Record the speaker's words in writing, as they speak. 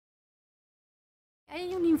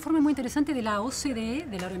Hay un informe muy interesante de la OCDE,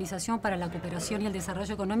 de la Organización para la Cooperación y el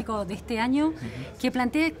Desarrollo Económico de este año, que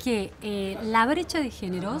plantea que la brecha de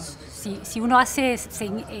géneros, si uno se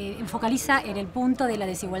focaliza en el punto de la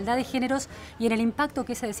desigualdad de géneros y en el impacto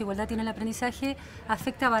que esa desigualdad tiene en el aprendizaje,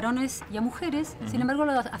 afecta a varones y a mujeres, sin embargo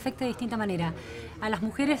lo afecta de distinta manera. A las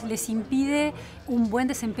mujeres les impide un buen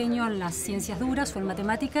desempeño en las ciencias duras o en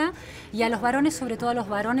matemática, y a los varones, sobre todo a los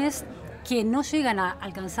varones, que no llegan a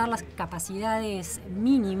alcanzar las capacidades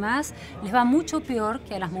mínimas, les va mucho peor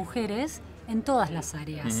que a las mujeres en todas las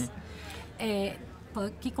áreas.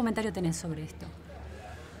 ¿Qué comentario tenés sobre esto?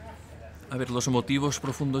 A ver, los motivos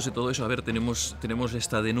profundos de todo eso, a ver, tenemos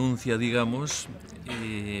esta denuncia, digamos,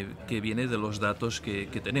 que viene de los datos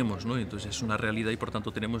que tenemos, ¿no? Entonces es una realidad y por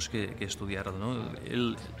tanto tenemos que estudiarlo, ¿no?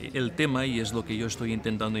 El tema, y es lo que yo estoy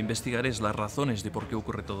intentando investigar, es las razones de por qué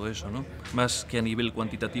ocurre todo eso, ¿no? Más que a nivel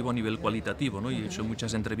cuantitativo, a nivel cualitativo, ¿no? Y he hecho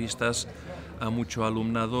muchas entrevistas a mucho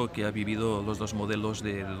alumnado que ha vivido los dos modelos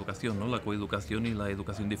de educación, ¿no? La coeducación y la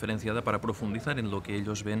educación diferenciada, para profundizar en lo que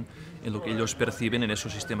ellos ven, en lo que ellos perciben en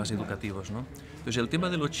esos sistemas educativos, ¿no? Entonces el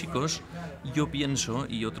tema de los chicos, yo pienso,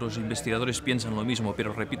 y otros investigadores piensan lo mismo,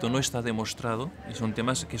 pero repito, no está demostrado, y son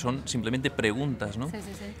temas que son simplemente preguntas, ¿no? Sí.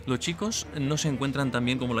 Los chicos no se encuentran tan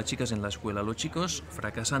bien como las chicas en la escuela. Los chicos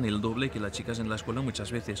fracasan el doble que las chicas en la escuela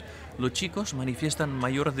muchas veces. Los chicos manifiestan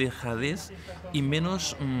mayor dejadez y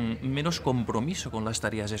menos compromiso con las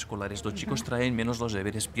tareas escolares. Los chicos traen menos los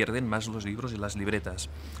deberes, pierden más los libros y las libretas,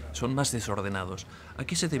 son más desordenados. ¿A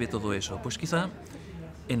qué se debe todo eso? Pues quizá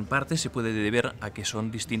en parte se puede deber a que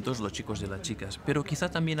son distintos los chicos de las chicas, pero quizá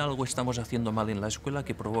también algo estamos haciendo mal en la escuela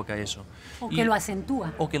que provoca eso. O que lo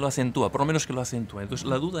acentúa. O que lo acentúa, por lo menos que lo acentúa. Entonces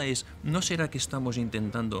la duda es, ¿no será que estamos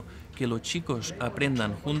intentando que los chicos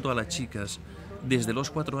aprendan junto a las chicas desde los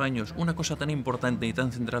 4 años una cosa tan importante y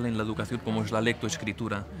tan central en la educación como es la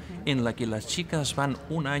lectoescritura, en la que las chicas van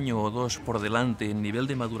 1 año o 2 por delante en nivel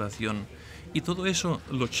de maduración? Y todo eso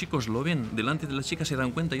los chicos lo ven, delante de las chicas se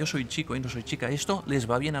dan cuenta, yo soy chico y no soy chica, esto les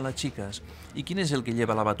va bien a las chicas. ¿Y quién es el que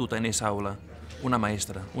lleva la batuta en esa aula? Una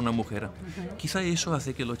maestra, una mujer. Quizá eso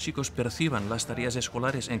hace que los chicos perciban las tareas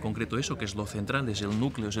escolares, en concreto eso, que es lo central, es el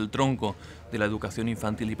núcleo, es el tronco de la educación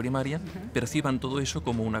infantil y primaria, perciban todo eso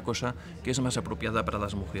como una cosa que es más apropiada para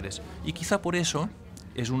las mujeres. Y quizá por eso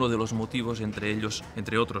es uno de los motivos, entre ellos,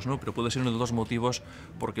 entre otros, ¿no? Pero puede ser uno de los motivos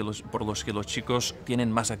por los que los chicos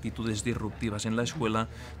tienen más actitudes disruptivas en la escuela,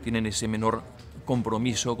 tienen ese menor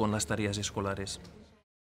compromiso con las tareas escolares.